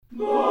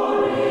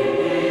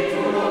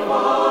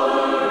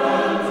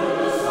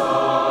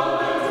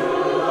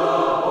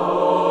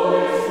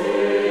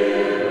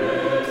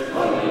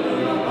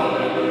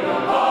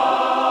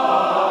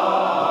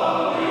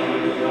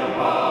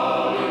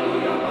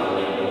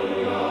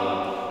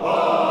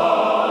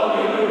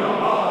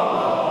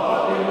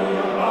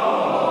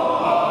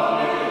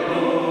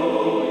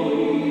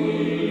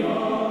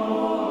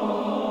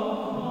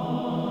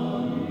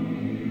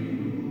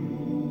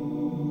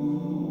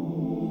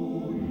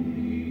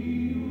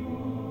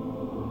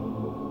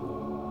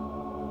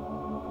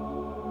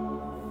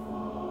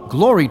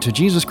Glory to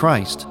Jesus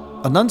Christ!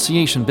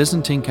 Annunciation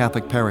Byzantine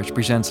Catholic Parish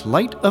presents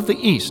Light of the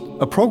East,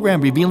 a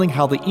program revealing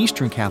how the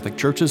Eastern Catholic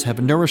Churches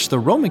have nourished the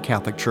Roman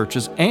Catholic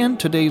Churches and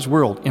today's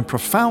world in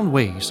profound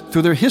ways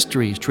through their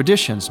histories,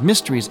 traditions,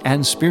 mysteries,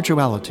 and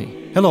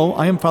spirituality. Hello,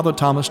 I am Father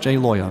Thomas J.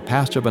 Loya,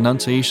 pastor of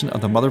Annunciation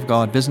of the Mother of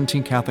God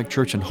Byzantine Catholic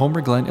Church in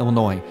Homer Glen,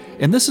 Illinois,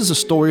 and this is a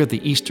story of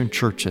the Eastern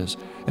Churches,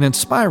 an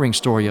inspiring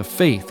story of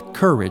faith,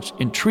 courage,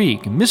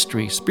 intrigue,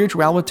 mystery,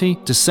 spirituality,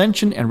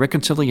 dissension, and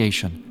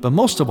reconciliation. But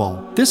most of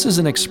all, this is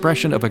an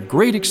expression of a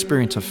great experience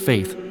of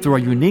faith through our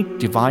unique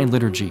divine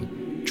liturgy.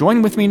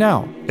 Join with me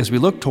now as we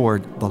look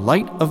toward the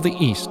Light of the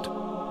East.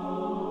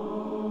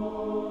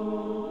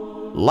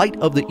 Light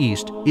of the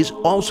East is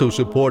also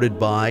supported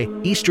by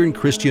Eastern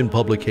Christian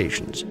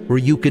Publications, where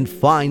you can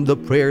find the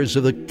prayers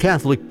of the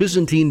Catholic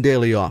Byzantine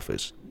Daily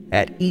Office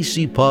at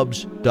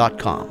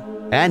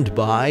ecpubs.com, and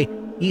by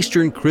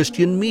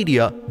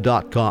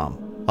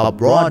EasternChristianMedia.com, a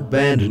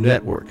broadband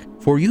network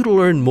for you to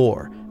learn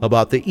more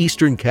about the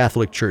Eastern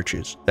Catholic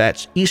Churches.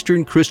 That's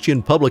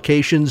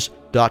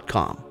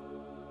EasternChristianPublications.com.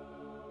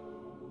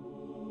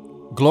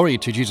 Glory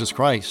to Jesus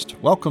Christ.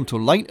 Welcome to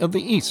Light of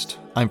the East.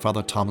 I'm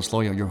Father Thomas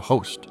Loya, your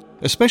host.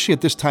 Especially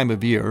at this time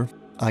of year,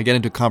 I get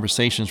into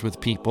conversations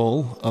with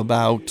people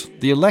about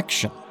the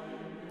election,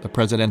 the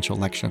presidential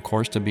election, of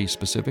course, to be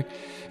specific,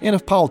 and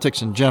of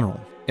politics in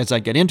general. As I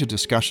get into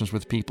discussions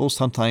with people,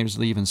 sometimes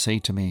they even say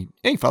to me,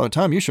 "Hey, Father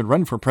Tom, you should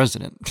run for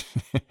president."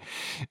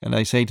 And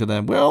I say to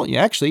them, well,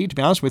 yeah, actually, to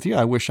be honest with you,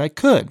 I wish I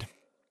could.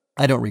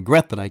 I don't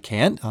regret that I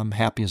can't. I'm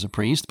happy as a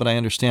priest, but I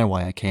understand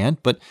why I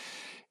can't. But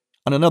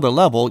on another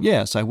level,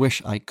 yes, I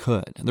wish I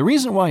could. And the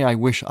reason why I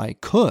wish I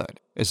could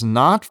is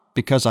not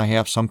because I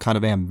have some kind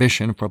of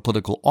ambition for a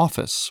political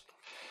office.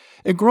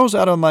 It grows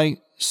out of my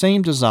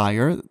same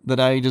desire that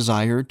I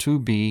desire to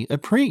be a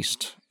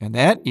priest, and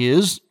that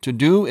is to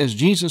do as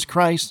Jesus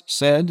Christ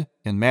said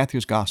in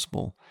Matthew's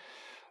Gospel,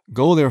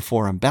 "Go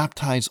therefore and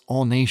baptize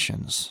all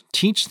nations,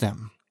 teach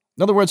them."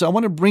 In other words, I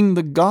want to bring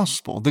the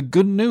gospel, the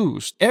good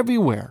news,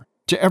 everywhere,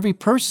 to every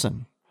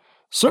person,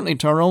 certainly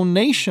to our own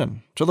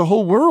nation, to the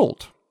whole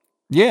world.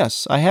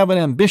 Yes, I have an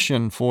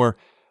ambition for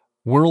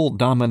world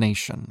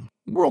domination.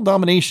 World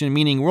domination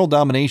meaning world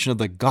domination of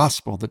the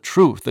gospel, the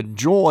truth, the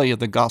joy of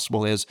the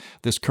gospel, as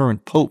this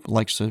current pope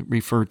likes to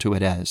refer to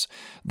it as.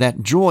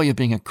 That joy of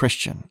being a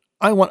Christian.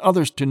 I want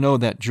others to know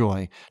that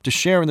joy, to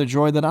share in the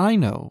joy that I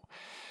know.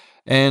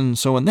 And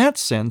so in that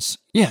sense,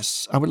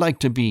 yes, I would like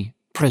to be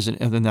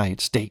president of the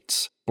United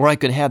States, or I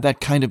could have that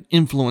kind of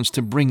influence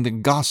to bring the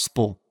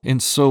gospel in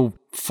so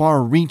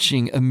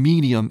far-reaching a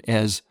medium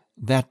as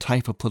that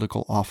type of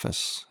political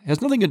office. It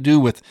has nothing to do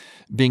with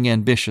being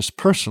ambitious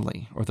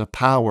personally or the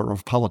power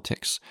of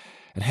politics.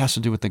 It has to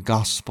do with the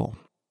gospel.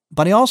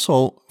 But I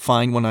also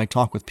find when I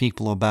talk with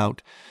people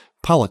about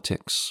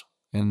politics,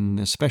 and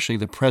especially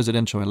the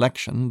presidential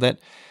election, that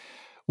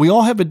we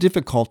all have a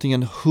difficulty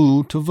in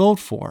who to vote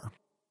for.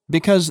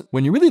 Because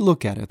when you really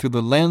look at it through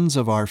the lens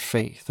of our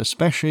faith,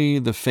 especially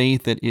the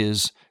faith that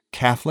is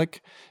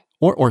Catholic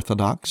or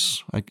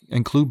Orthodox, I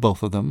include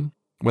both of them,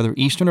 whether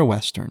Eastern or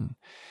Western,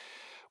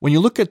 when you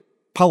look at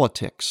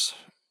politics,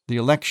 the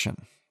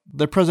election,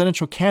 the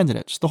presidential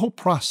candidates, the whole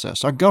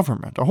process, our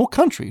government, our whole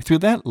country, through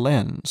that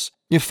lens,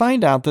 you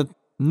find out that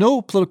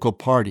no political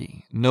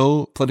party,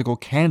 no political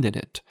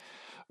candidate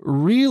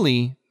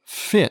really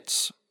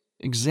fits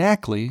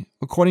exactly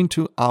according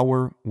to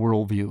our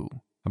worldview.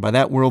 And by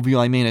that worldview,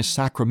 I mean a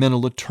sacramental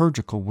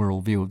liturgical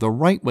worldview, the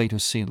right way to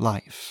see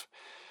life.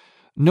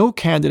 No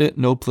candidate,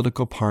 no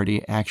political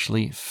party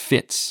actually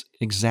fits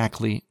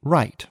exactly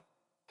right.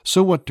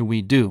 So what do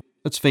we do?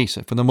 Let's face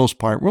it, for the most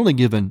part, we're only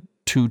given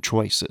two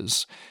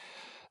choices,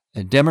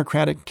 a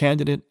Democratic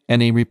candidate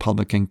and a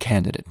Republican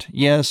candidate.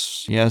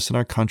 Yes, in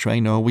our country, I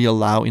know we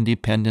allow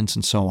independence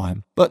and so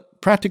on. But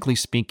practically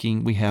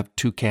speaking, we have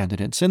two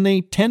candidates, and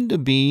they tend to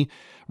be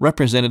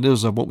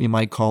representatives of what we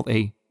might call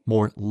a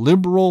more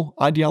liberal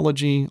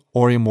ideology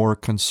or a more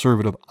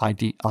conservative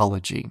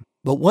ideology.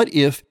 But what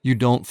if you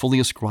don't fully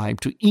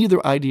ascribe to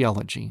either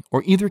ideology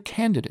or either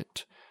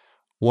candidate?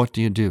 What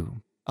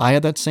do? I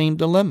had that same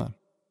dilemma.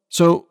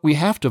 So we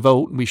have to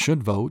vote, we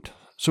should vote.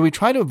 So we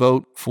try to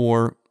vote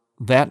for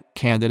that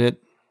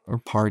candidate or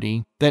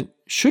party that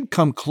should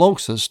come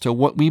closest to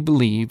what we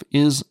believe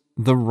is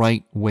the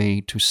right way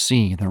to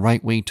see, the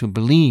right way to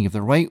believe,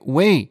 the right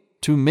way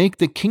to make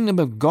the kingdom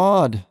of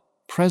God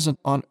present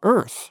on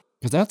earth.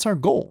 Because that's our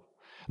goal.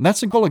 And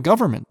that's the goal of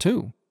government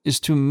too, is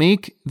to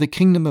make the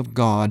kingdom of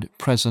God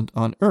present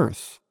on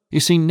earth. You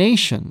see,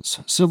 nations,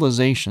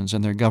 civilizations,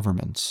 and their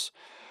governments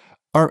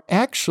are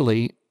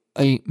actually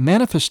a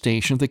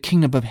manifestation of the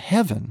kingdom of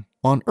heaven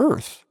on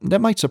earth.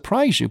 That might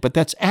surprise you, but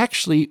that's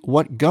actually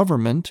what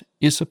government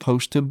is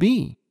supposed to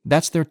be.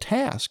 That's their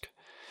task.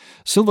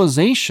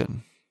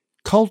 Civilization,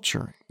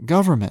 culture,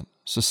 government,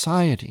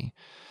 society,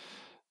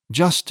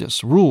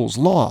 justice, rules,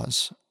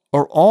 laws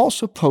are all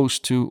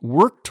supposed to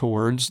work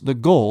towards the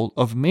goal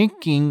of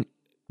making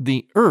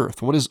the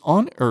earth, what is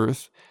on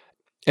earth,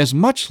 as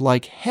much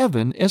like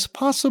heaven as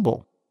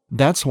possible.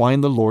 That's why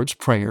in the Lord's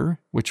Prayer,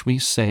 which we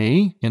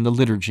say in the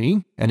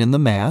liturgy and in the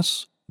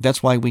Mass,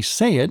 that's why we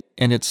say it,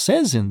 and it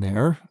says in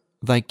there,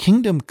 "Thy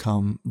kingdom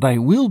come, thy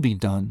will be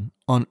done,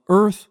 on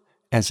earth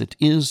as it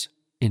is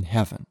in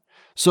heaven."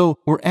 So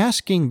we're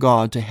asking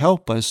God to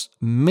help us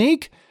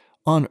make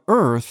on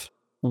earth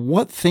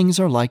what things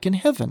are like in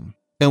heaven.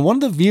 And one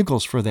of the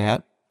vehicles for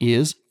that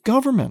is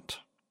government.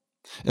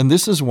 And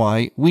this is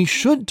why we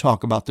should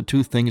talk about the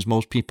two things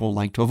most people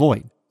like to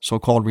avoid,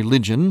 so-called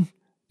religion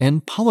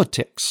and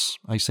politics.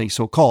 I say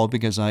so-called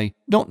because I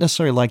don't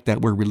necessarily like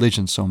that word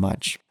religion so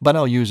much, but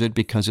I'll use it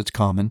because it's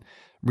common.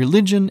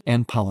 Religion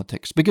and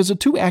politics, because the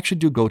two actually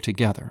do go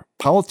together.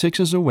 Politics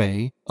is a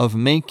way of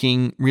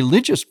making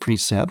religious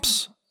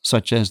precepts,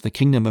 such as the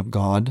kingdom of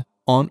God,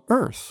 on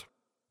earth.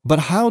 But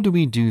how do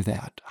we do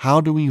that?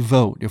 How do we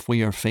vote if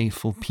we are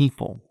faithful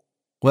people?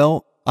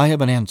 Well, I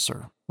have an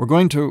answer. We're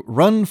going to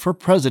run for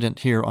president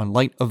here on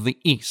Light of the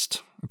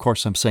East. Of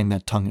course, I'm saying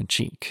that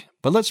tongue-in-cheek,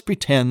 but let's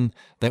pretend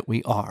that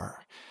we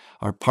are.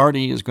 Our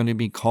party is going to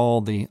be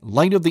called the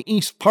Light of the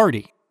East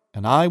Party,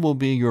 and I will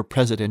be your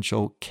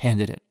presidential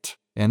candidate.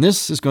 And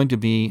this is going to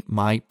be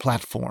my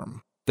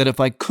platform, that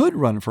if I could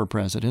run for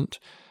president,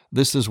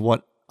 this is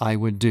what I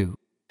would do.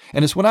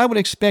 And it's what I would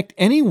expect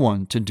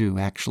anyone to do,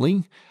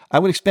 actually. I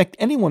would expect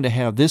anyone to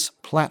have this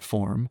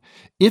platform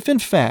if, in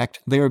fact,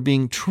 they are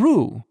being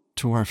true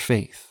to our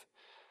faith.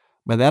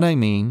 By that I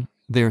mean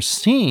they're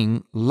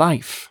seeing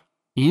life,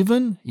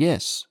 even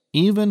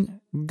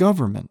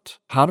government,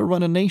 how to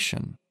run a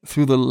nation,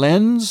 through the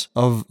lens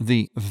of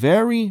the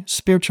very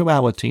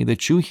spirituality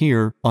that you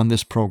hear on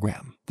this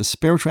program, the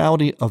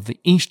spirituality of the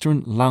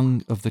Eastern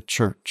lung of the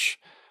Church,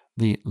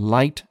 the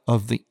Light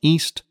of the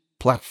East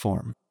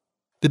platform.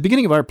 The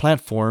beginning of our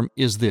platform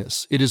is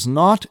this. It is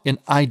not an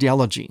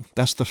ideology.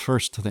 That's the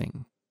first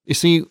thing. You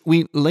see,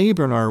 we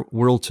labor in our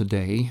world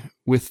today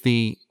with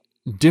the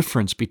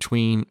difference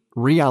between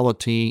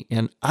reality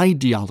and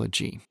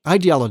ideology.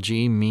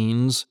 Ideology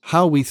means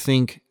how we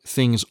think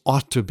things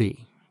ought to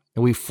be,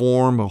 and we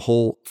form a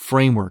whole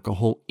framework, a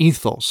whole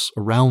ethos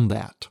around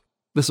that.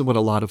 This is what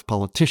a lot of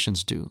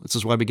politicians do. This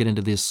is why we get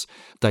into this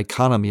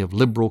dichotomy of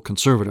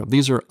liberal-conservative.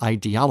 These are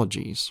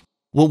ideologies.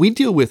 What we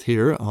deal with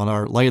here on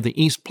our Light of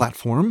the East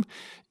platform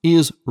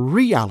is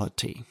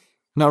reality.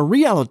 Now,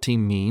 reality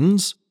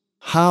means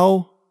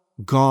how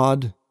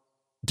God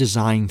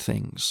designed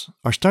things.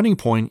 Our starting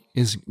point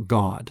is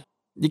God.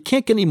 You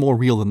can't get any more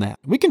real than that.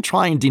 We can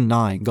try and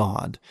deny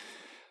God,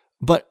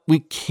 but we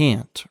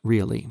can't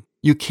really.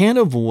 You can't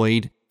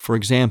avoid, for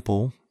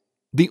example,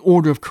 the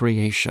order of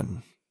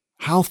creation,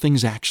 how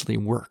things actually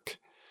work.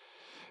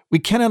 We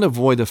cannot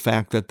avoid the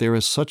fact that there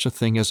is such a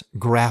thing as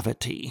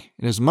gravity.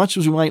 And as much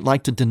as we might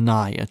like to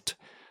deny it,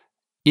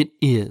 it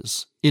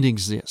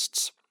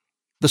exists.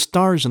 The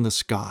stars in the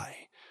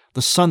sky,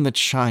 the sun that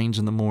shines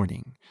in the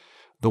morning,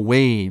 the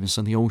waves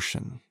in the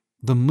ocean,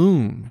 the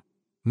moon,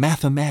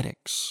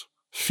 mathematics,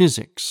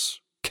 physics,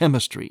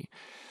 chemistry,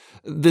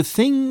 the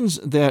things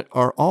that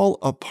are all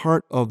a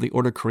part of the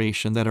order of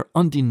creation that are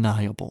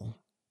undeniable.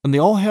 And they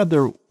all have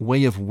their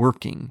way of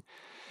working.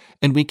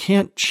 And we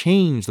can't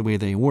change the way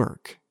they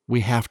work. We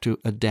have to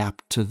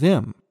adapt to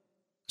them.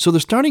 So the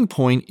starting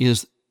point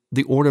is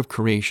the order of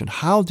creation.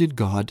 How did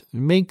God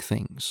make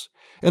things?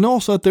 And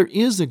also that there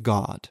is a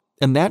God,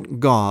 and that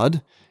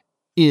God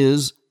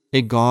is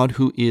a God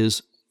who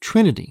is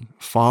Trinity,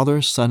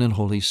 Father, Son, and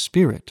Holy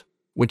Spirit,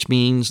 which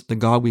means the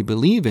God we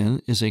believe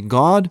in is a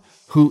God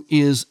who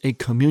is a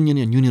communion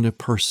and union of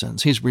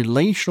persons. He's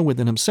relational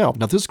within himself.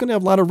 Now, this is going to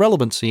have a lot of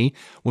relevancy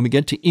when we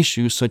get to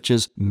issues such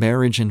as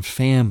marriage and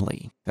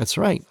family. That's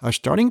right. Our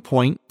starting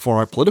point for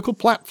our political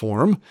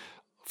platform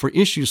for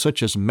issues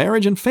such as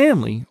marriage and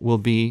family will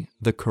be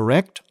the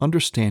correct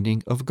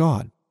understanding of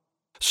God.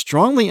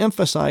 Strongly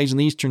emphasized in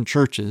the Eastern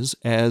churches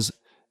as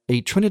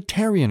a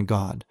Trinitarian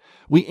God.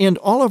 We end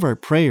all of our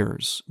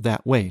prayers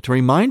that way, to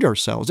remind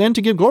ourselves and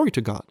to give glory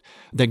to God,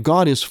 that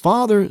God is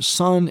Father,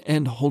 Son,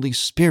 and Holy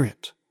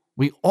Spirit.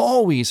 We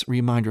always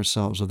remind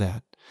ourselves of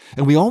that,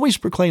 and we always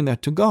proclaim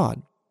that to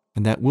God,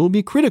 and that will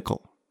be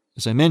critical,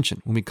 as I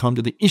mentioned, when we come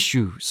to the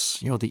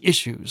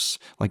issues,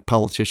 like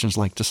politicians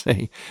like to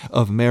say,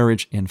 of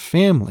marriage and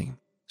family.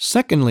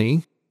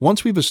 Secondly,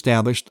 once we've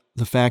established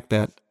the fact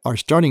that our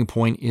starting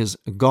point is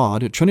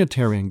God, a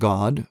Trinitarian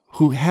God,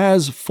 who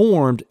has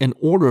formed an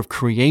order of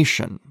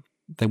creation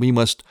that we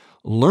must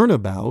learn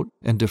about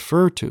and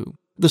defer to.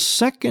 The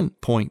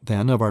second point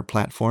then of our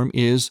platform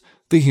is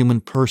the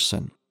human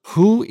person.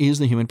 Who is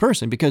the human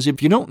person? Because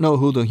if you don't know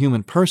who the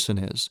human person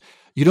is,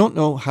 You don't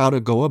know how to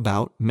go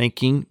about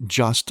making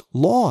just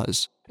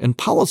laws and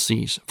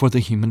policies for the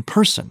human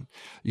person.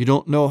 You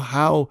don't know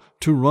how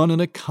to run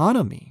an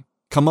economy,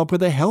 come up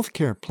with a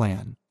healthcare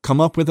plan, come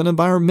up with an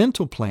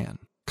environmental plan,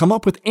 come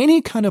up with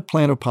any kind of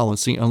plan or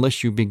policy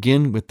unless you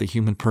begin with the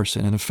human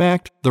person. And in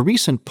fact, the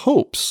recent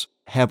popes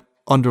have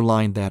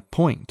underlined that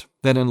point,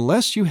 that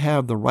unless you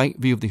have the right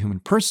view of the human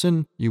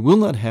person, you will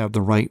not have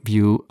the right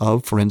view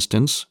of, for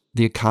instance,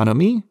 the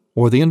economy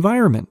or the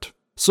environment.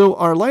 So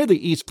our Light of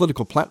the East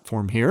political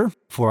platform here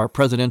for our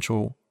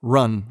presidential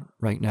run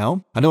right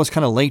now, I know it's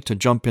kind of late to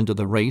jump into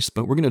the race,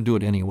 but we're going to do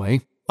it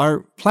anyway.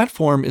 Our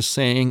platform is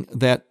saying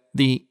that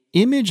the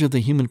image of the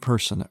human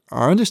person,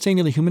 our understanding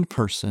of the human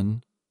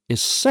person,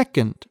 is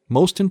second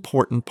most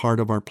important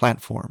part of our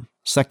platform,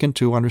 second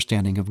to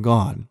understanding of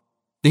God.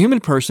 The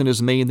human person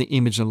is made in the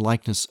image and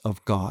likeness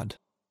of God,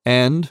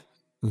 and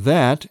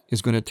that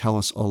is going to tell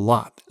us a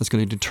lot. It's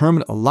going to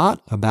determine a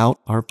lot about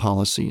our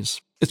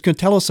policies. It's going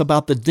to tell us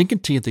about the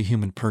dignity of the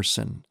human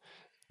person,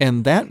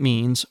 and that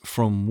means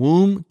from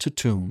womb to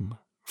tomb,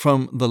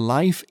 from the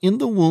life in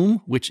the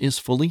womb, which is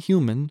fully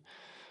human,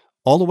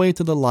 all the way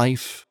to the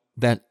life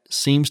that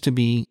seems to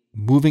be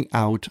moving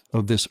out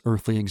of this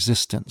earthly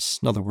existence.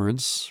 In other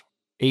words,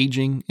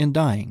 aging and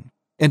dying,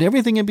 and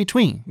everything in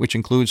between, which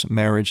includes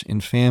marriage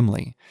and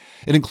family.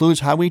 It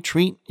includes how we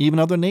treat even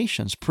other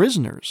nations,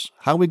 prisoners,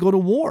 how we go to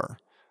war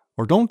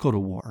or don't go to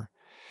war.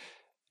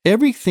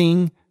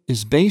 Everything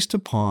is based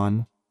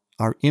upon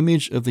our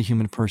image of the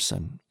human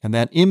person, and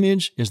that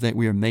image is that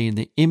we are made in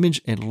the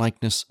image and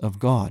likeness of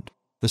God.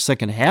 The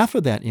second half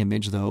of that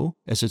image, though,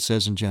 as it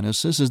says in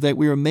Genesis, is that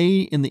we are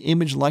made in the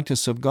image and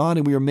likeness of God,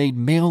 and we are made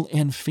male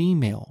and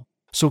female.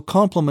 So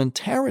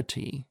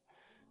complementarity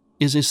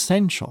is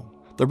essential.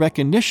 The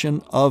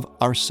recognition of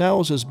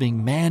ourselves as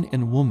being man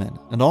and woman,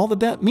 and all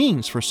that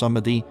means for some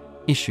of the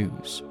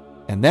issues.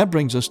 And that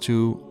brings us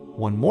to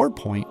one more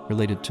point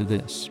related to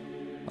this,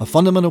 a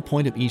fundamental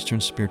point of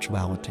Eastern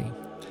spirituality.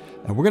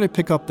 And we're going to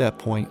pick up that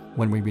point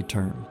when we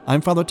return. I'm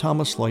Father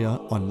Thomas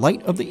Loya on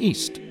Light of the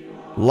East.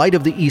 Light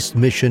of the East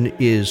mission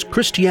is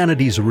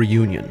Christianity's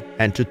reunion,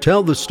 and to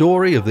tell the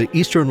story of the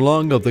Eastern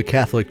lung of the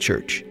Catholic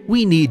Church,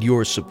 we need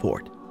your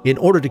support. In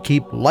order to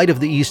keep Light of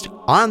the East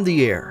on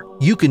the air,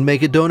 you can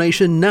make a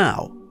donation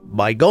now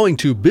by going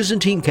to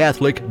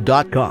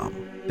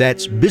ByzantineCatholic.com.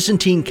 That's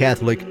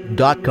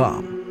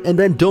ByzantineCatholic.com, and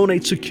then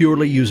donate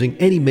securely using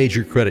any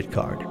major credit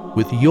card.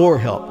 With your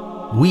help,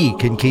 we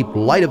can keep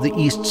Light of the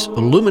East's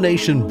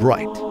illumination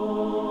bright.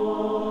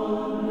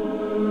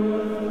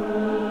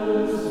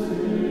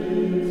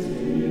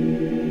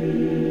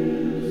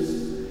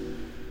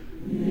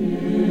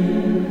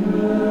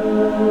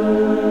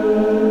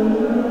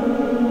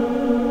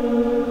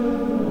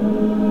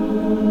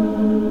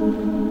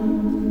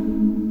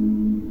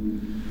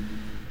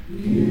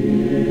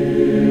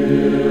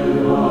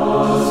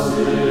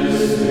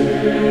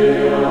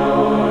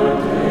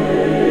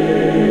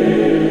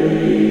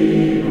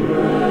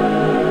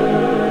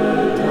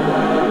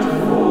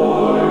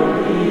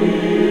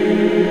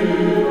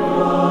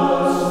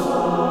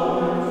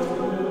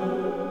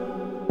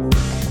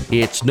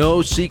 It's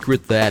no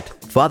secret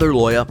that Father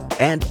Loya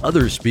and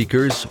other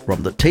speakers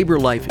from the Tabor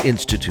Life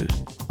Institute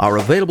are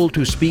available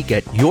to speak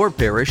at your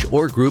parish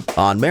or group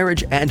on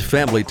marriage and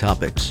family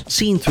topics,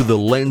 seen through the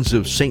lens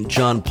of St.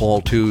 John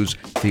Paul II's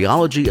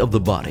Theology of the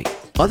Body.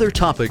 Other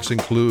topics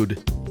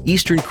include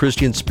Eastern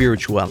Christian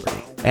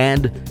spirituality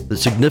and the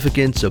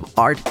significance of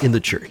art in the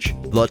church.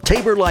 The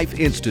Tabor Life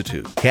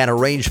Institute can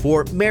arrange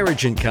for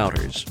marriage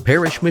encounters,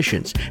 parish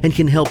missions, and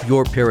can help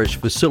your parish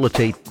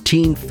facilitate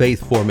teen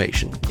faith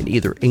formation in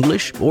either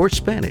English or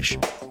Spanish.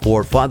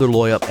 For Father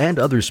Loya and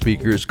other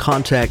speakers,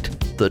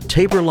 contact the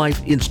Tabor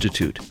Life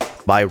Institute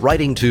by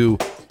writing to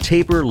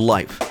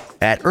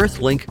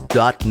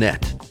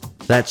taborlife@earthlink.net.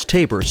 That's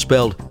Tabor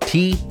spelled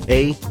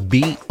Tabor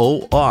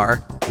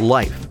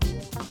life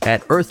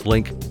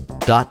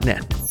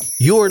 @earthlink.net.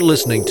 You're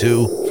listening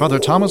to Father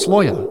Thomas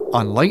Loya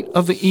on Light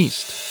of the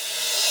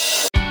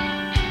East.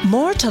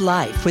 More to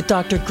Life with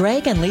Dr.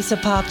 Greg and Lisa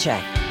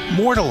Popcak.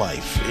 More to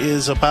Life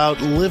is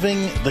about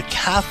living the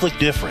Catholic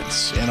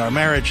difference in our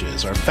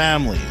marriages, our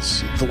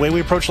families, the way we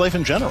approach life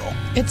in general.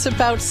 It's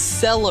about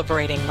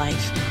celebrating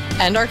life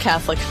and our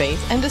Catholic faith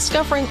and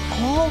discovering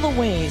all the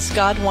ways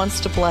God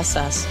wants to bless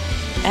us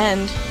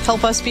and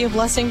help us be a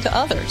blessing to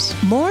others.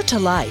 More to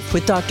Life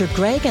with Dr.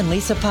 Greg and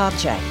Lisa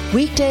Popcak.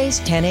 Weekdays,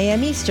 10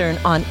 a.m. Eastern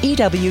on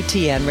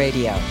EWTN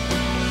Radio.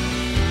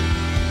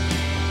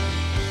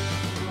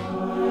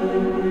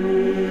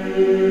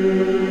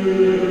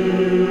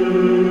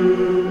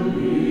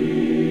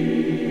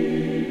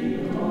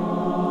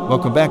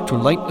 Welcome back to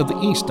Light of the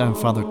East. I'm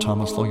Father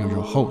Thomas Loya,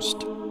 your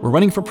host. We're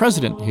running for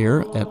president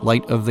here at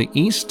Light of the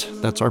East.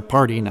 That's our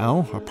party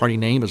now. Our party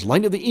name is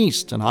Light of the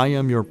East, and I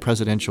am your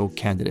presidential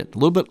candidate. A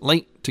little bit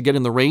late to get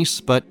in the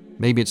race, but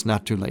maybe it's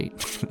not too late.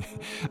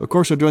 Of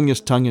course, we're doing this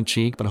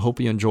tongue-in-cheek, but I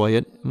hope you enjoy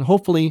it, and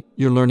hopefully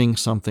you're learning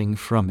something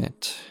from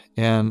it.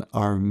 And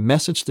our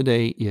message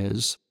today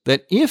is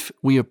that if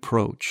we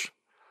approach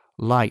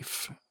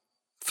life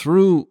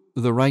through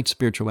the right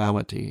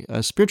spirituality.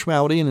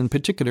 Spirituality, and in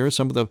particular,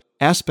 some of the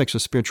aspects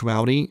of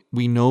spirituality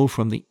we know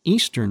from the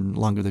Eastern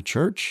lung of the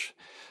church,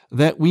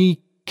 that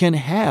we can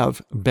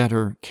have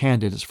better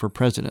candidates for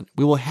president.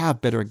 We will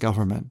have better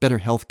government, better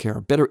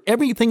healthcare, better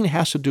everything that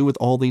has to do with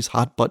all these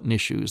hot button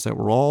issues that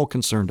we're all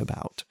concerned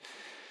about.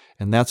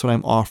 And that's what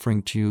I'm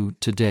offering to you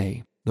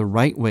today, the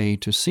right way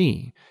to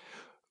see,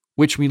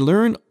 which we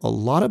learn a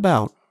lot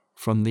about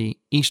from the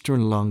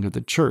Eastern lung of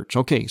the church.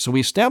 Okay, so we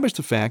established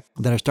the fact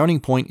that our starting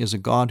point is a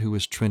God who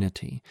is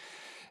Trinity,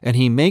 and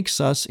he makes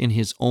us in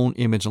his own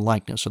image and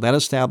likeness. So that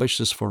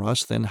establishes for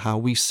us then how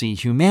we see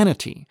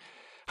humanity.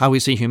 How we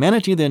see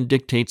humanity then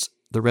dictates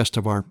the rest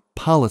of our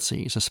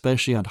policies,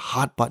 especially on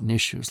hot-button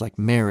issues like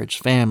marriage,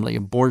 family,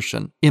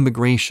 abortion,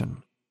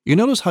 immigration. You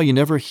notice how you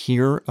never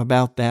hear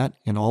about that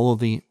in all of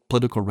the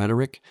political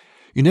rhetoric?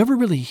 You never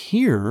really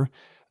hear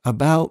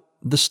about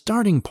the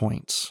starting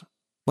points.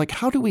 Like,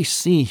 how do we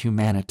see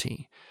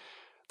humanity?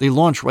 They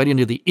launch right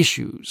into the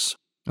issues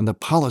and the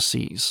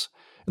policies,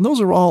 and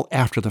those are all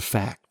after the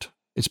fact.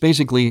 It's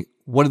basically,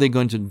 what are they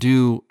going to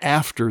do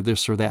after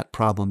this or that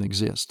problem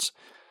exists?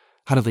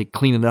 How do they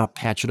clean it up,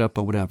 patch it up,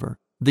 or whatever?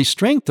 The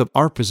strength of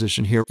our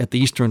position here at the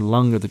Eastern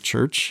lung of the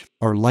church,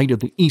 or Light of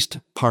the East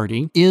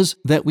party, is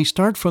that we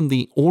start from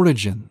the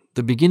origin,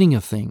 the beginning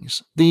of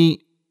things,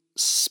 the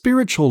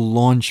spiritual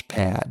launch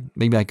pad,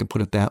 maybe I could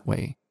put it that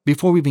way,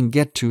 before we even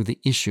get to the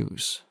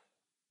issues.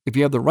 If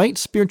you have the right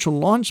spiritual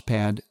launch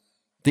pad,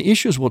 the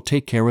issues will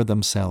take care of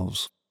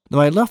themselves. Now,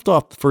 I left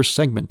off the first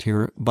segment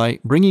here by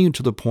bringing you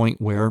to the point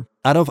where,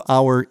 out of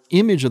our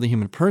image of the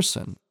human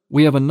person,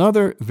 we have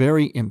another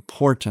very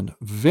important,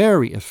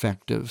 very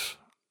effective,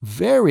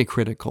 very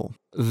critical,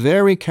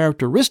 very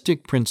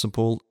characteristic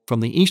principle from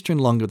the Eastern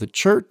lung of the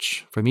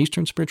church, from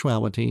Eastern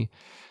spirituality,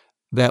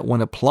 that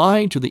when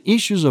applied to the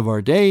issues of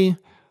our day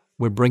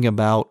would bring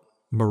about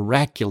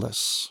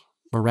miraculous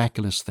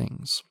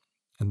things.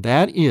 And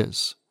that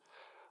is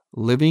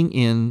living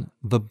in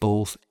the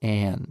both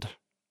and.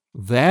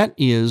 That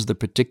is the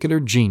particular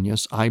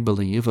genius, I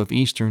believe, of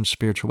Eastern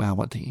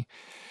spirituality.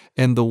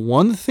 And the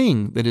one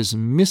thing that is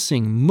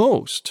missing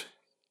most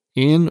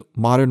in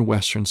modern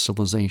Western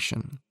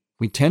civilization.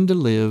 We tend to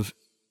live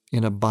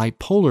in a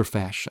bipolar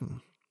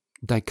fashion,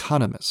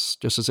 dichotomous.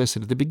 Just as I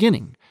said at the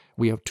beginning,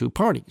 we have two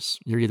parties.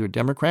 You're either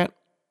Democrat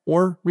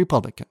or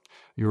Republican.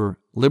 You're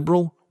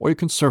liberal or you're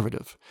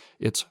conservative.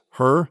 It's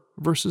her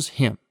versus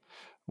him.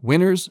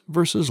 Winners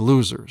versus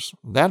losers.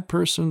 That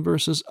person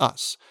versus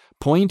us.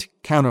 Point,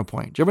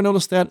 counterpoint. Do you ever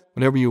notice that?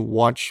 Whenever you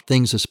watch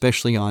things,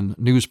 especially on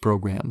news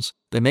programs,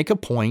 they make a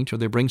point or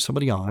they bring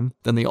somebody on,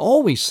 then they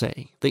always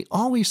say,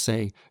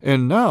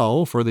 and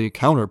now for the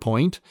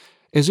counterpoint,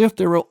 as if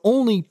there are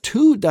only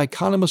two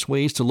dichotomous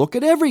ways to look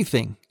at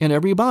everything and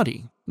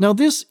everybody. Now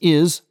this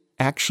is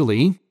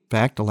actually, in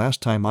fact, the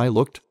last time I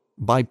looked,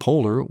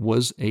 bipolar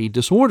was a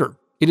disorder.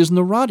 It is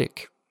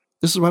neurotic.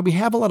 This is why we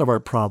have a lot of our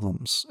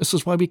problems. This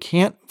is why we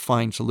can't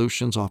find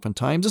solutions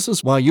oftentimes. This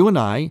is why you and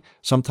I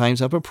sometimes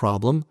have a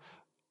problem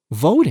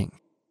voting.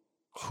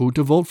 Who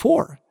to vote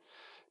for?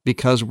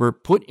 Because we're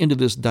put into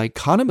this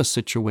dichotomous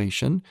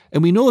situation,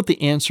 and we know that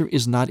the answer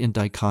is not in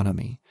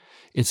dichotomy.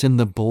 It's in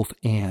the both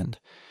and.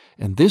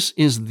 And this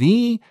is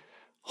the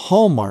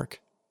hallmark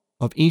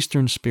of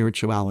Eastern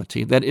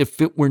spirituality, that if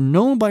it were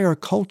known by our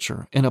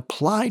culture and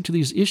applied to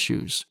these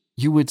issues,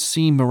 you would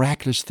see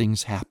miraculous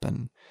things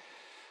happen.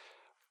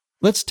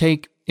 Let's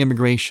take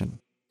immigration.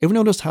 Ever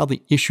noticed how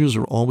the issues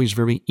are always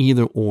very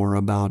either or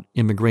about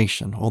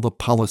immigration, all the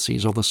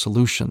policies, all the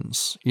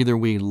solutions? Either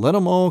we let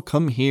them all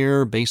come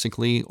here,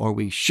 basically, or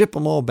we ship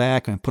them all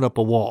back and put up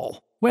a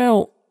wall.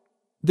 Well,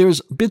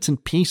 there's bits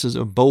and pieces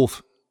of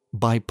both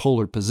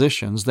bipolar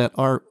positions that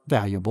are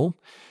valuable,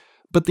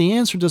 but the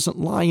answer doesn't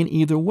lie in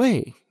either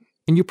way.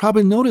 And you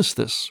probably notice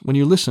this when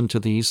you listen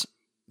to these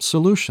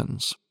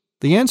solutions.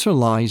 The answer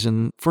lies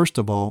in, first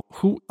of all,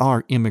 who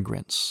are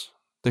immigrants?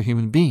 They're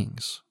human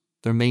beings.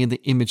 They're made in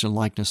the image and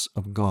likeness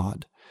of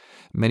God.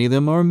 Many of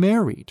them are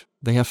married.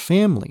 They have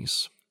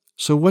families.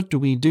 So what do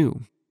we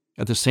do?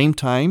 At the same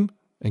time,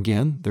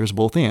 again, there's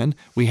both and,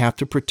 we have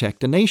to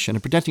protect a nation.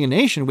 And protecting a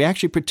nation, we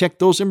actually protect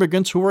those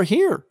immigrants who are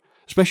here,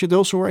 especially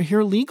those who are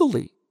here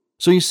legally.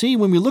 So you see,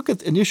 when we look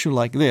at an issue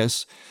like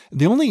this,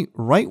 the only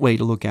right way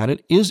to look at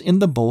it is in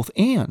the both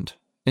and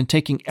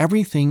taking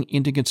everything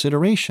into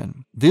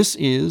consideration. This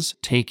is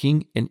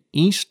taking an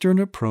Eastern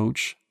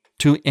approach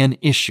to an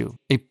issue,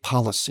 a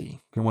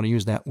policy, if you want to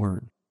use that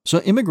word. So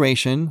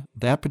immigration,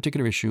 that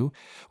particular issue,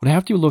 would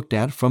have to be looked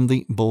at from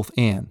the both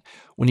and.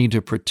 We need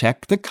to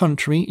protect the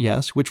country,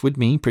 yes, which would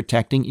mean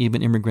protecting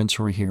even immigrants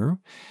who are here.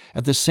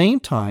 At the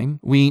same time,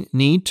 we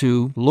need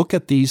to look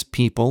at these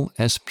people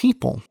as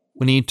people.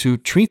 We need to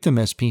treat them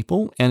as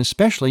people, and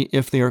especially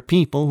if they are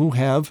people who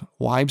have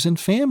wives and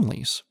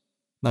families.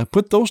 Now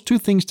put those two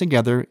things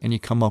together and you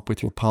come up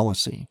with your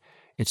policy.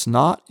 It's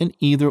not an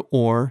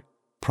either-or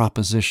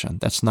proposition.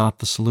 That's not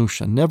the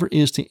solution. Never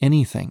is to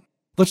anything.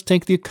 Let's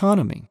take the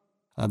economy.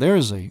 There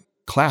is a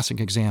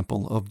classic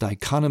example of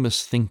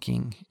dichotomous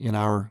thinking in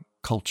our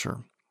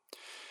culture.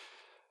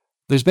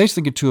 There's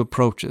basically two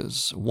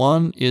approaches.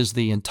 One is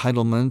the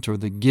entitlement or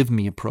the give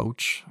me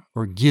approach,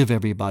 or give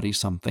everybody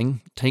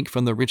something. Take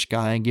from the rich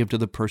guy and give to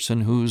the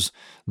person who's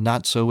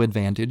not so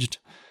advantaged.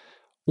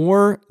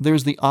 Or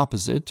there's the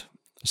opposite,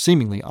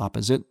 seemingly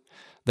opposite,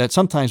 that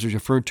sometimes is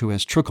referred to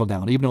as trickle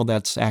down, even though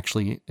that's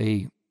actually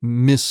a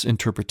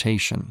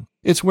misinterpretation.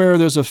 It's where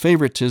there's a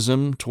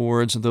favoritism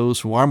towards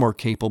those who are more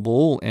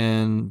capable,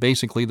 and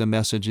basically the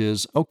message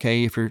is,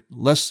 okay, if you're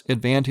less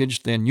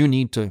advantaged, then you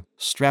need to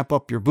strap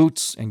up your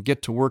boots and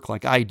get to work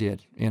like I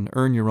did and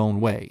earn your own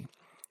way.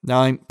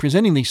 Now, I'm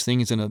presenting these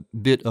things in a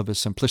bit of a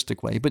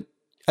simplistic way, but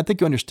I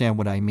think you understand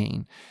what I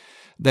mean,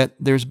 that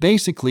there's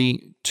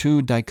basically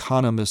two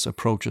dichotomous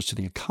approaches to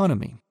the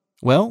economy.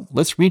 Well,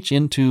 let's reach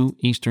into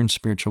Eastern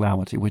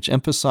spirituality, which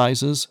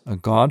emphasizes a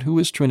God who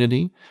is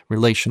Trinity,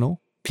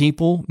 relational,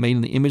 people made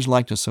in the image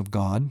likeness of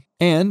God,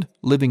 and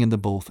living in the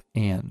both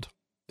and.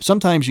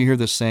 Sometimes you hear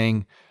this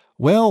saying,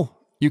 well,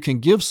 you can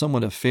give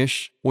someone a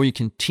fish or you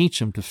can teach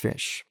them to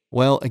fish.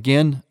 Well,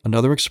 again,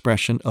 another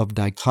expression of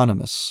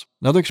dichotomous,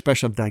 another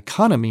expression of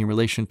dichotomy in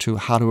relation to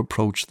how to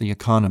approach the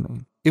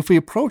economy. If we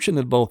approach it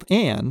in both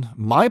and,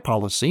 my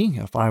policy,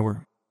 if I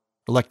were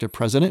elected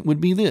president,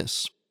 would be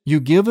this. You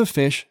give a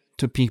fish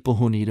to people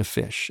who need a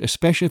fish,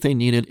 especially if they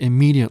need it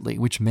immediately,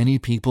 which many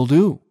people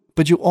do.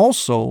 But you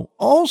also,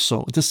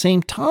 at the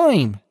same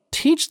time,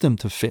 teach them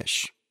to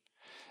fish.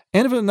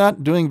 And if they're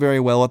not doing very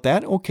well at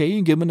that, okay,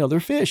 you give them another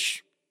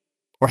fish,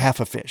 or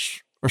half a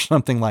fish, or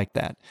something like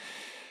that.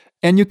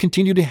 And you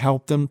continue to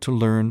help them to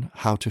learn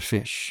how to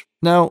fish.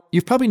 Now,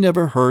 you've probably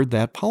never heard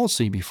that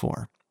policy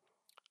before.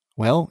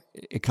 Well,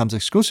 it comes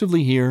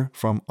exclusively here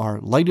from our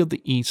Light of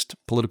the East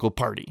political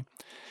party,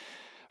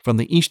 from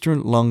the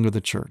eastern lung of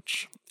the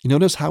church. You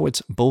notice how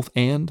it's both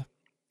and?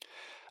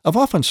 I've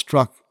often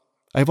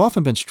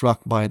been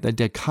struck by the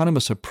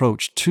dichotomous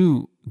approach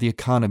to the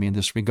economy in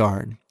this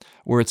regard,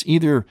 where it's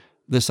either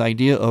this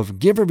idea of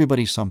give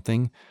everybody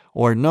something,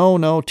 or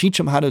no, teach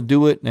them how to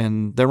do it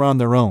and they're on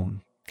their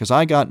own, because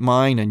I got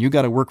mine and you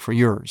got to work for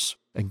yours.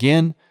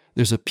 Again,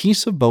 there's a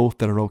piece of both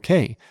that are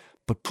okay,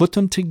 but put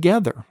them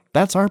together.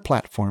 That's our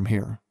platform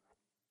here.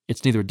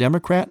 It's neither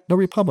Democrat nor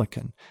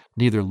Republican,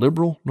 neither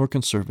liberal nor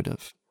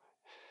conservative.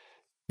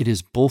 It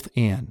is both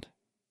and.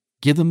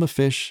 Give them a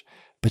fish,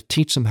 but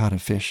teach them how to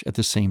fish at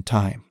the same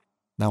time.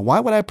 Now, why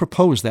would I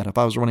propose that if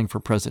I was running for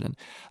president?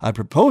 I'd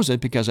propose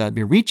it because I'd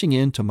be reaching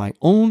into my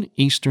own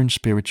Eastern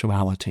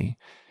spirituality.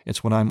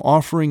 It's what I'm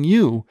offering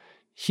you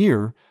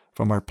here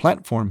from our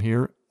platform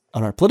here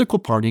at our political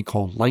party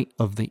called Light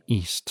of the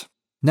East.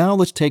 Now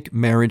let's take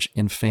marriage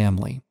and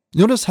family.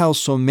 Notice how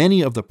so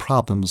many of the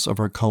problems of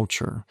our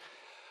culture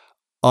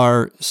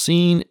are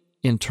seen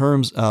in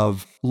terms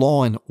of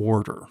law and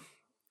order,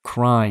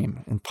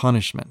 crime and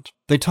punishment.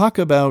 They talk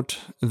about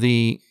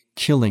the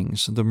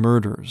killings, the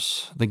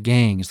murders, the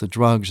gangs, the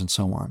drugs, and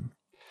so on.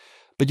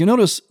 But you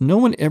notice no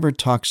one ever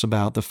talks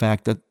about the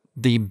fact that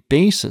the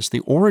basis, the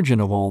origin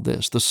of all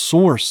this, the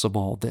source of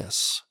all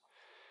this,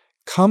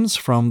 comes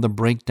from the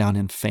breakdown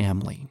in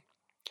family,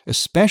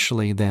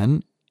 especially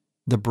then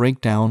the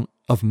breakdown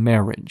of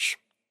marriage.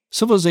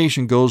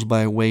 Civilization goes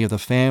by way of the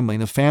family,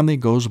 and the family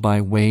goes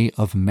by way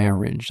of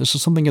marriage. This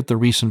is something that the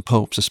recent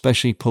popes,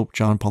 especially Pope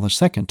John Paul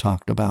II,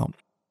 talked about.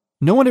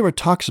 No one ever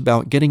talks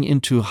about getting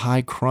into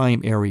high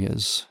crime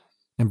areas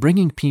and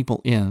bringing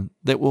people in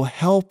that will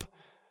help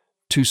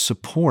to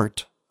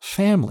support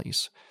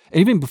families.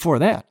 And even before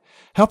that,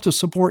 help to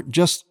support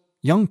just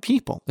young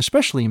people,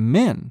 especially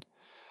men,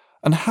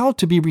 and how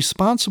to be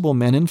responsible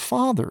men and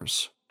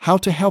fathers. How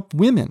to help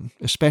women,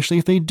 especially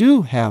if they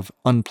do have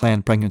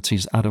unplanned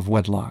pregnancies out of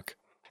wedlock,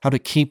 how to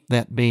keep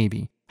that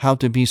baby, how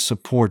to be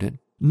supported.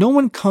 No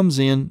one comes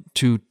in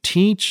to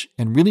teach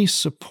and really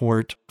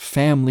support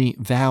family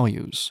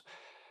values.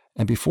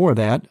 And before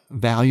that,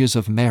 values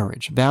of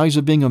marriage, values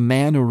of being a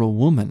man or a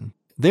woman.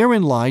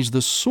 Therein lies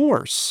the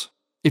source.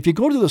 If you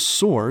go to the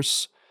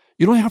source,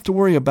 you don't have to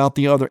worry about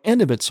the other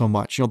end of it so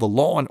much. The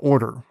law and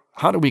order.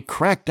 How do we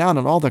crack down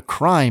on all the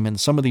crime in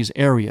some of these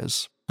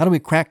areas? How do we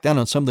crack down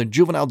on some of the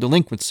juvenile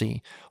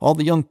delinquency, all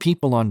the young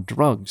people on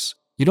drugs?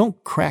 You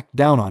don't crack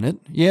down on it.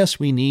 Yes,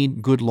 we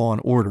need good law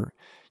and order.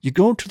 You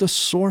go to the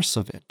source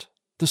of it,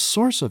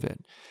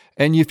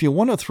 And if you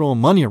want to throw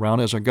money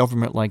around, as our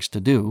government likes to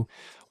do,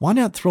 why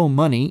not throw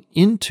money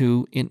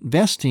into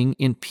investing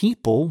in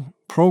people,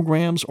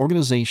 programs,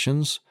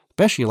 organizations,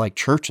 especially like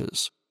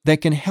churches, that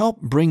can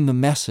help bring the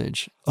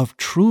message of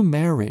true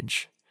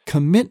marriage,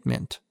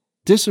 commitment,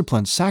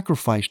 discipline,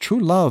 sacrifice, true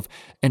love,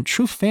 and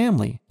true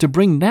family, to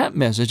bring that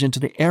message into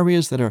the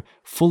areas that are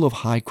full of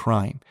high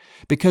crime.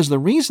 Because the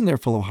reason they're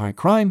full of high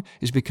crime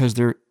is because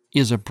there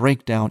is a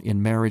breakdown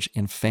in marriage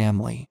and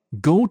family.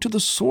 Go to the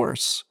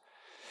source.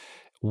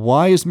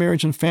 Why is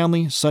marriage and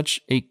family such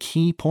a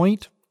key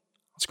point?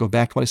 Let's go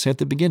back to what I said at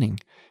the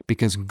beginning.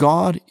 Because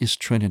God is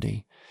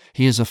Trinity.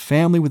 He is a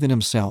family within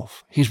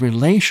himself. He's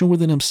relational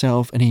within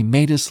himself, and he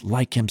made us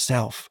like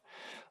himself.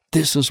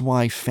 This is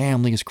why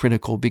family is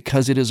critical,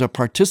 because it is a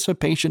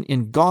participation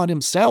in God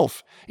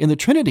himself, in the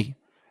Trinity.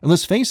 And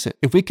let's face it,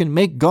 if we can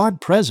make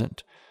God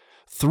present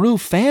through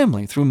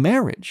family, through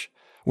marriage.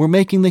 We're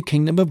making the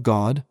kingdom of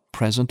God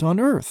present on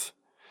earth.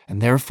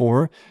 And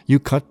therefore, you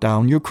cut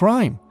down your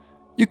crime.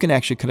 You can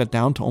actually cut it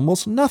down to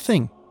almost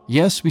nothing.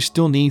 Yes, we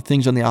still need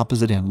things on the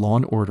opposite end, law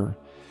and order.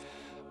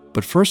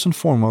 But first and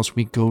foremost,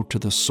 we go to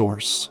the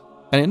source.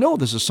 And I know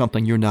this is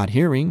something you're not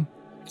hearing.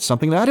 It's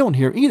something that I don't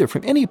hear either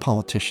from any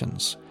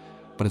politicians.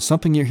 But it's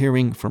something you're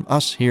hearing from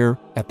us here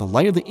at the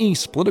Light of the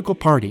East political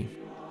party.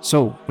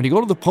 So when you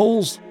go to the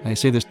polls, and I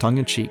say this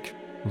tongue-in-cheek,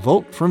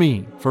 vote for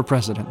me for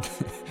president.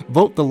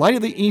 Vote the Light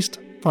of the East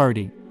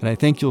party, and I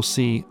think you'll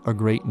see a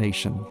great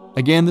nation.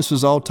 Again, this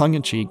is all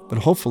tongue-in-cheek, but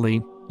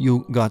hopefully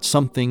you got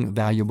something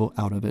valuable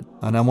out of it.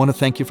 And I want to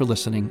thank you for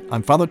listening.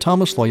 I'm Father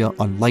Thomas Loya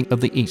on Light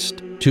of the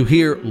East. To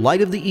hear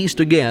Light of the East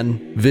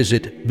again,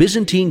 visit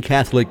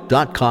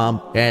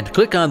ByzantineCatholic.com and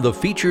click on the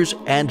Features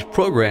and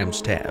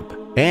Programs tab.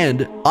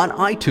 And on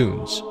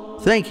iTunes.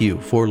 Thank you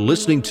for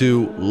listening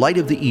to Light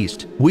of the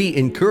East. We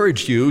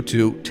encourage you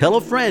to tell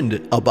a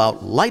friend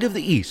about Light of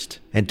the East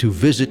and to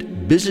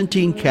visit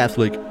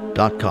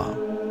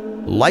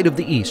ByzantineCatholic.com. Light of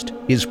the East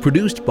is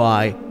produced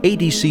by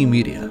ADC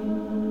Media.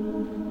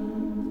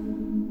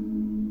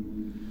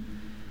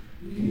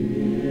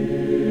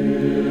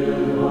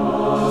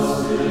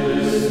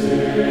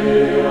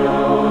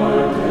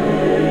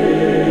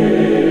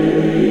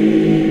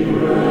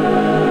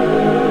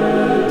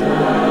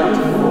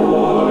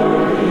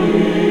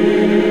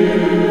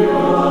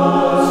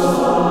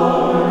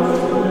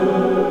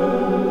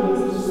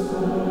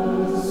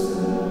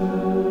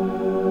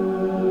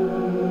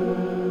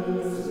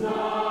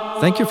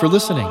 Thank you for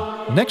listening.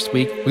 Next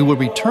week, we will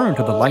return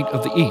to the Light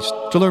of the East.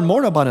 To learn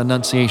more about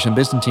Annunciation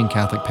Byzantine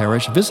Catholic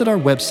Parish, visit our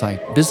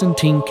website,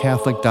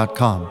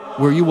 ByzantineCatholic.com,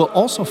 where you will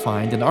also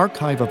find an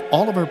archive of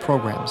all of our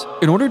programs.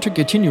 In order to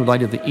continue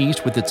Light of the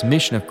East with its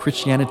mission of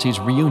Christianity's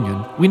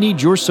reunion, we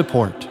need your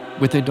support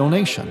with a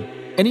donation.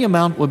 Any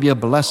amount will be a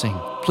blessing.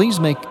 Please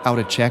make out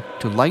a check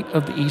to Light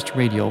of the East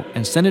Radio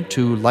and send it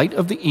to Light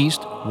of the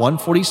East,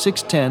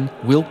 14610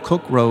 Will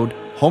Cook Road,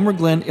 Homer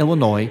Glen,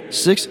 Illinois,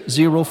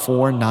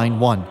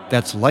 60491.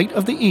 That's Light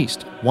of the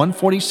East,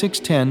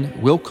 14610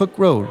 Will Cook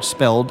Road,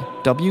 spelled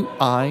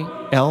WILL-COOK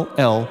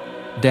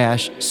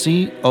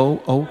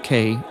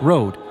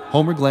Road,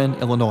 Homer Glen,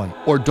 Illinois.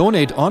 Or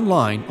donate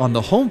online on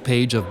the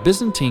homepage of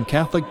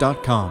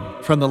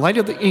ByzantineCatholic.com. From the Light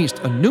of the East,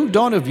 a new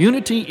dawn of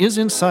unity is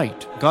in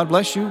sight. God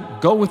bless you,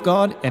 go with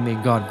God, and may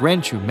God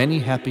grant you many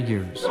happy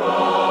years.